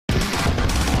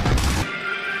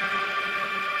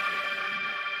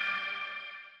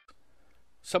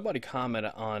somebody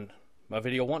commented on my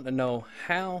video wanting to know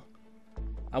how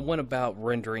I went about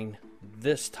rendering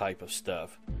this type of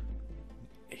stuff.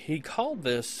 He called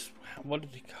this, what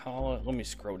did he call it? Let me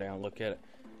scroll down and look at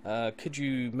it. Could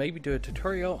you maybe do a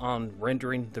tutorial on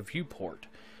rendering the viewport?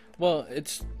 Well,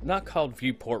 it's not called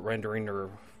viewport rendering or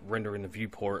rendering the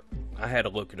viewport. I had to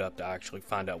look it up to actually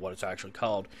find out what it's actually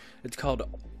called. It's called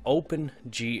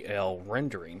OpenGL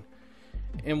rendering.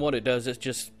 And what it does is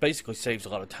just basically saves a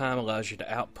lot of time, allows you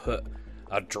to output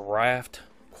a draft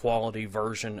quality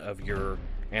version of your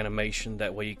animation.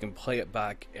 That way you can play it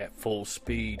back at full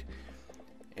speed.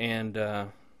 And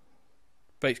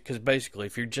because basically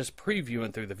if you're just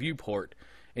previewing through the viewport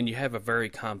and you have a very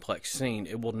complex scene,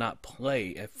 it will not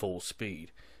play at full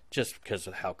speed just because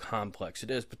of how complex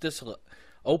it is. But this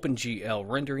OpenGL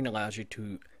rendering allows you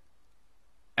to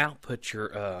output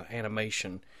your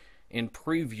animation in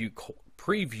preview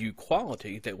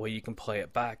quality. That way you can play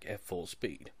it back at full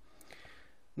speed.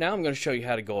 Now I'm going to show you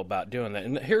how to go about doing that.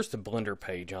 And here's the Blender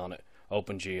page on it.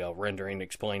 OpenGL rendering,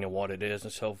 explaining what it is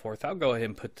and so forth. I'll go ahead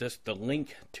and put the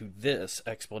link to this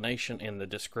explanation in the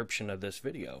description of this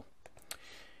video.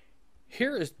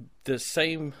 Here is the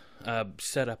same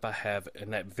setup I have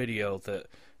in that video that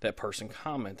that person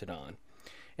commented on.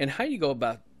 And how you go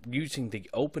about using the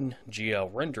OpenGL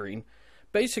rendering,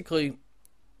 basically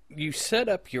you set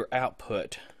up your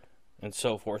output and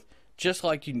so forth just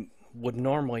like you would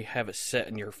normally have it set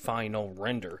in your final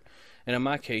render. And in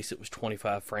my case it was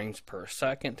 25 frames per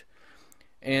second.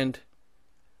 And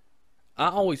I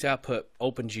always output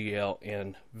OpenGL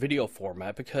in video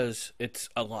format because it's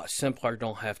a lot simpler. I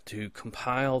don't have to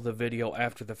compile the video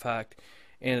after the fact,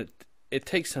 and it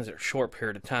takes a short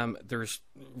period of time. There's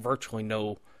virtually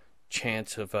no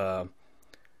chance of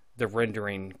the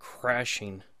rendering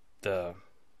crashing the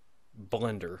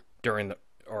Blender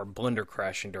Blender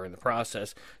crashing during the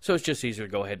process. So it's just easier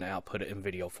to go ahead and output it in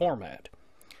video format.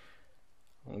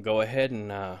 I'll go ahead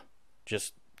and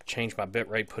just change my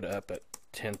bitrate, put it up at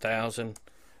 10,000.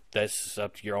 That's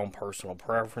up to your own personal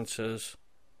preferences.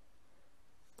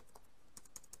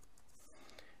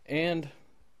 And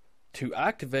to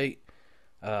activate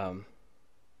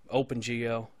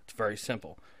OpenGL, it's very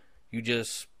simple. You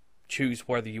just choose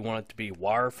whether you want it to be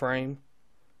wireframe,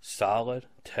 solid,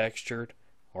 textured,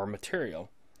 or material.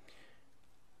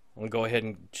 I'm going to go ahead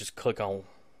and just click on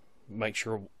make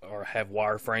sure or have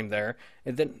wireframe there,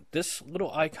 and then this little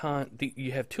icon,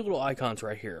 you have two little icons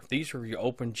right here. These are your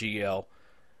OpenGL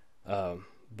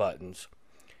buttons.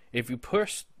 If you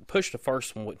push the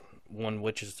first one,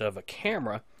 which is of a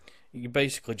camera, you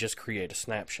basically just create a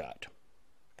snapshot.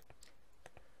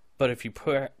 But if you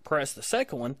press the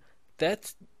second one,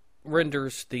 that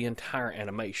renders the entire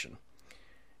animation.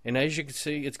 And as you can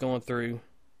see, it's going through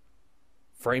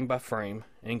frame by frame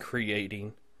and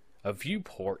creating a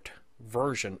viewport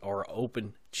version or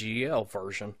OpenGL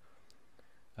version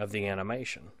of the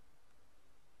animation.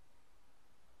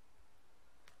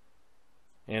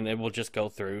 And it will just go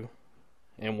through,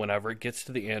 and whenever it gets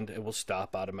to the end, it will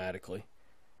stop automatically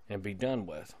and be done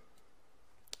with.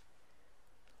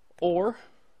 Or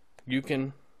you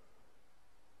can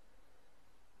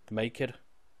make it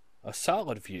a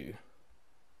solid view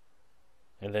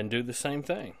and then do the same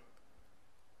thing.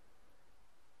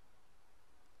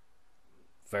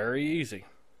 Very easy.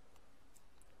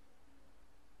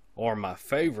 Or my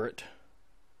favorite,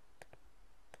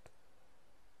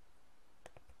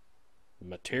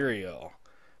 material,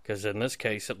 because in this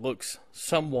case it looks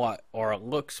somewhat, or it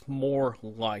looks more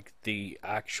like the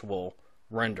actual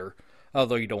render,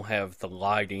 although you don't have the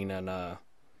lighting and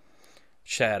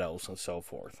shadows and so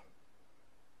forth.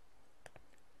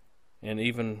 And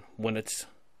even when it's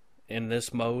in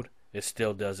this mode, it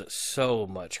still does it so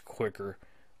much quicker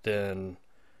than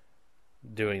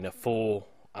doing a full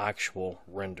actual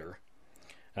render.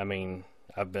 I mean,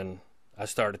 I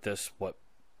started this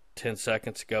 10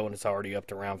 seconds ago and it's already up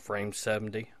to around frame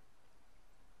 70.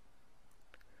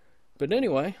 But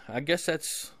anyway, I guess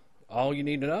that's all you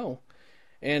need to know.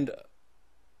 And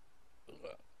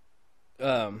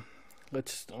I'm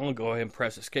gonna go ahead and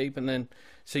press escape, and then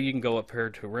so you can go up here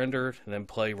to rendered and then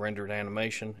play rendered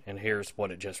animation, and here's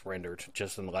what it just rendered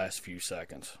just in the last few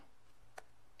seconds.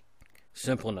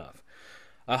 Simple enough.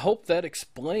 I hope that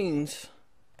explains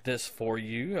this for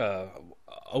you.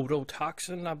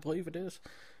 Ototoxin, I believe it is,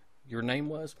 your name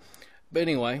was. But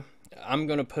anyway, I'm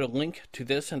going to put a link to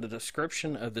this in the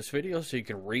description of this video so you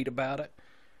can read about it.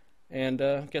 And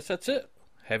I guess that's it.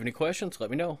 Have any questions?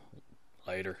 Let me know.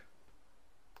 Later.